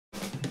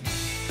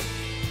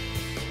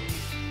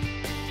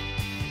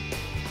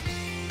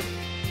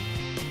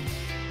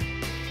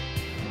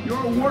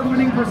your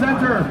award-winning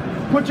presenter.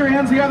 Put your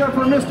hands together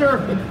for Mr.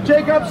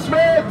 Jacob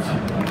Schmidt.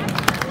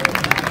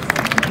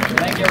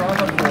 Thank you,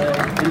 Robert, for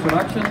the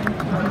introduction.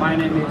 My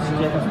name is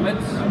Jacob Schmidt.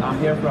 I'm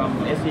here from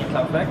SE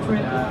Cloud Factory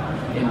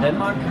in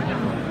Denmark.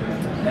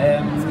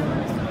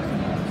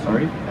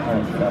 Sorry,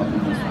 I fell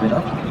split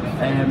up.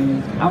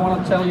 I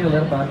want to tell you a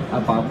little bit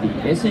about the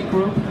SE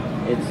Group.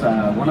 It's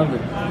one of the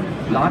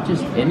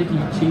largest energy,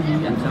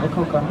 TV and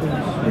telco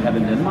companies we have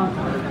in Denmark.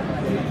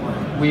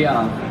 We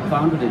are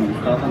founded in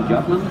southern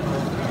Jutland,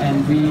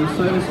 and we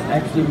service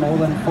actually more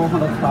than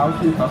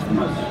 400,000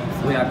 customers.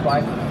 We are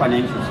quite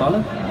financially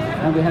solid,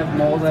 and we have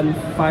more than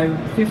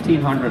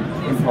 1,500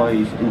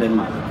 employees in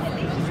Denmark.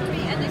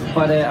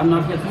 But I'm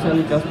not here to tell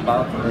you just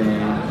about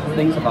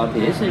things about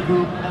the SE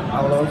Group.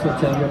 I will also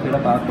tell you a bit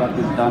about what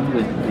we've done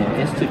with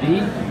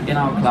S2D in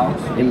our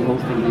clouds in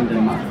hosting in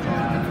Denmark.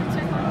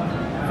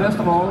 First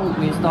of all,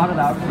 we started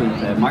out with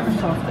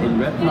Microsoft in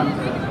Redmond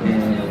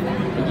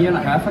a year and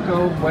a half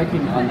ago,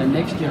 working on the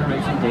next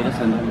generation data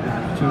center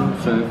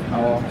to serve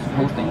our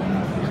hosting.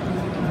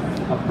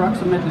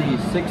 Approximately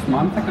 6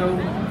 months ago,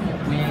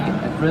 we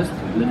addressed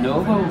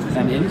Lenovo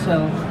and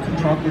Intel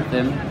to talk with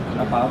them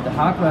about the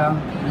hardware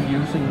we're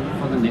using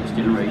for the next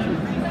generation.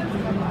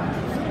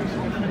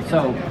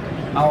 So,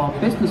 our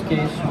business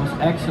case was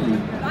actually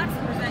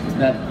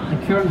that the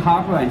current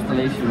hardware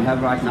installation we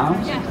have right now,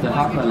 the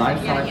hardware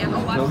lifecycle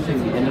is closing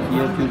the end of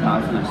year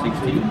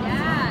 2016.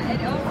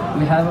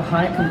 We have a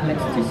high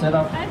complexity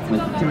setup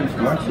with current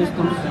storage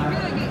systems.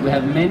 We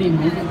have many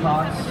moving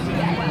parts.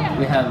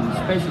 We have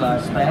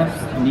specialized staffs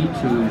who need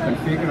to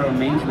configure and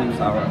maintain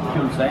our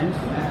current SANs.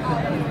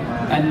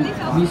 And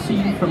we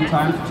see from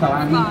time to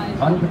time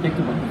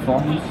unpredictable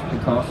performance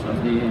because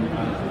of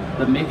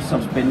the mix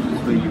of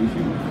spindles we're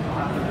using.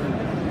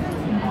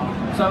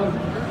 So,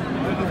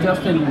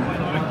 just in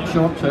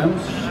short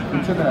terms, we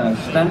took a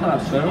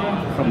standard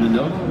server from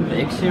Lenovo, the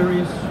X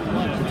series.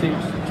 We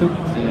took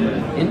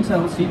the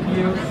Intel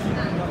CPUs,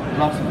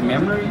 lots of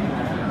memory,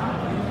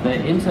 the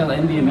Intel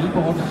NVMe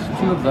boards,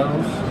 2 of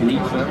those in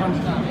each server,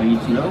 or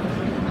each node.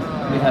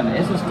 We have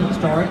SSD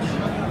storage,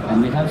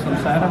 and we have some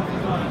SATA.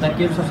 That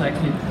gives us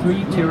actually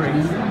 3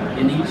 tiering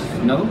in each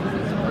node.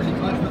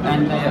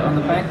 And on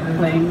the back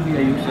plane, we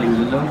are using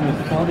the Lenovo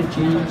 40G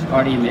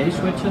RDMA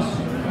switches.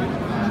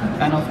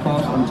 And of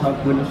course, on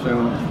top, Windows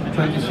Server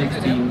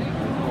 2016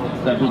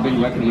 that we've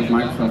been working with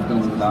Microsoft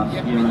over the last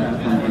year and a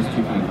half on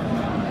S2D.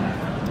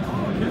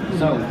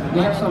 So,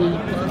 we have some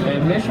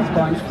measure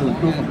points for the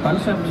proof of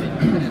concept.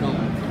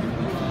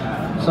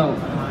 So,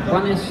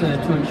 one is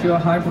to ensure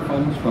high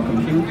performance for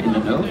compute in the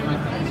node.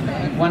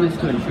 One is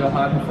to ensure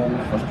high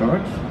performance for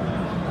storage.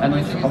 And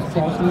it's, of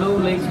course, low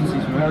latency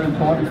is very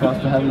important for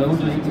us to have low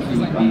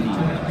latency on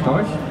the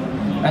storage.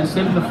 And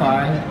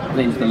simplify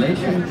the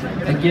installation.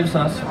 It gives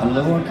us a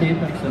lower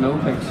capex and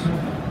opex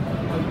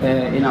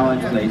in our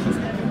installation.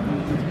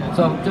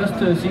 So just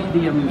to see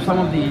some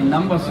of the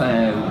numbers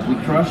we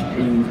crushed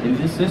in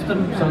this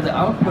system. So the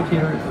output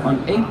here on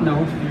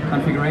 8-node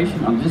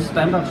configuration on this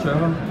standard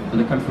server,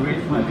 the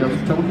configuration I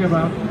just told you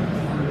about,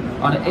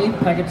 on an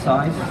 8-packet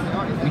size,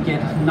 we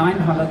get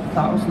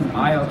 900,000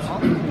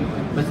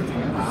 IOPS with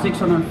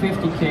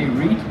 650K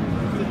read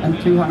and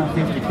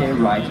 250K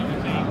write.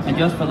 And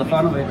just for the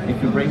fun of it,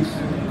 if you bring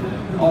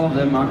all of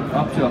them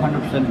up to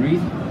 100%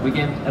 read, we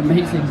get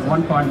amazing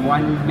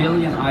 1.1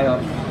 million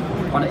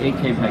IOPS on an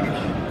 8K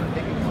package.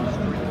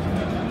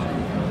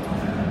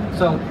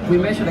 So we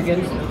measured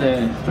against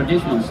the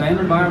traditional SAN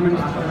environment.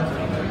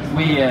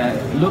 We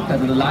looked at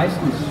the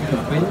license per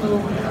spindle,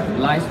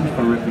 license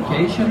for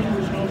replication,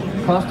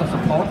 cost of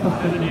support per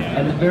spindle,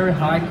 and the very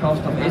high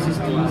cost of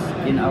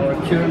SSDs in our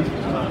current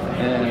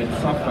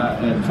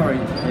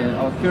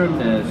our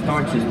current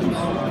storage systems.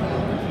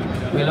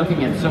 We're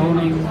looking at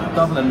zoning,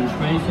 double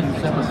administration,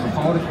 separate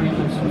support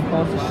agreements, of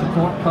course the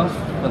support cost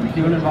for the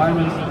current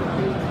environment,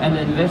 and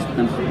the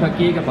investment per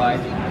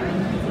gigabyte,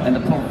 and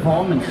the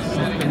performance of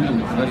spindle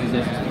versus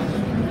SSDs.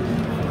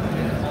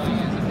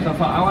 So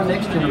for our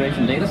next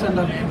generation data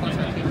center,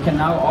 we can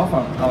now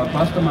offer our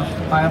customers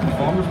higher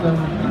performance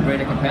level and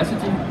greater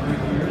capacity.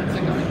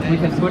 We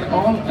can put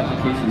all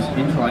applications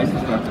into our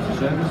infrastructure as a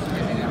service,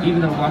 even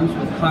the ones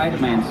with high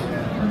demands.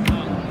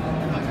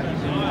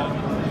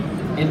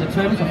 In the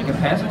terms of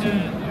capacity,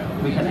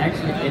 we can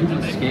actually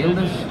endlessly scale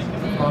this.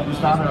 Of course, we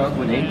started out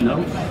with 8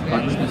 nodes,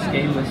 but we can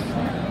scale this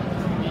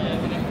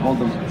all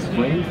the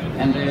way.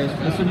 And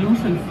the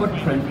solution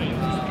footprint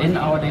in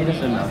our data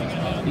center,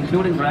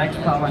 including racks,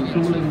 power and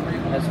cooling,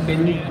 has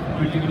been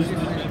reduced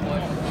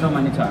so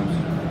many times.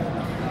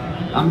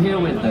 I'm here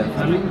with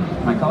Fleming,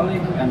 my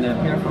colleague, and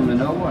Pierre from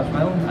Lenovo as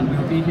well, and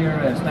we'll be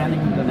here standing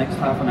the next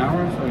half an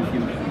hour, so if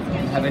you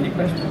have any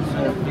questions,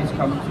 please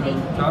come to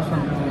Josh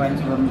and we will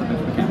answer them the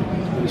best we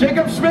can.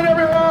 Jacob Schmidt,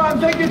 everyone!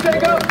 Thank you,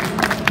 Jacob!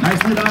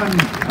 Nicely done.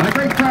 And a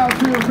great crowd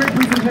too, a great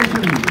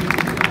presentation.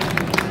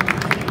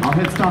 I'll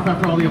hit stop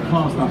after all the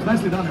applause stops.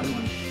 Nicely done,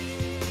 everyone.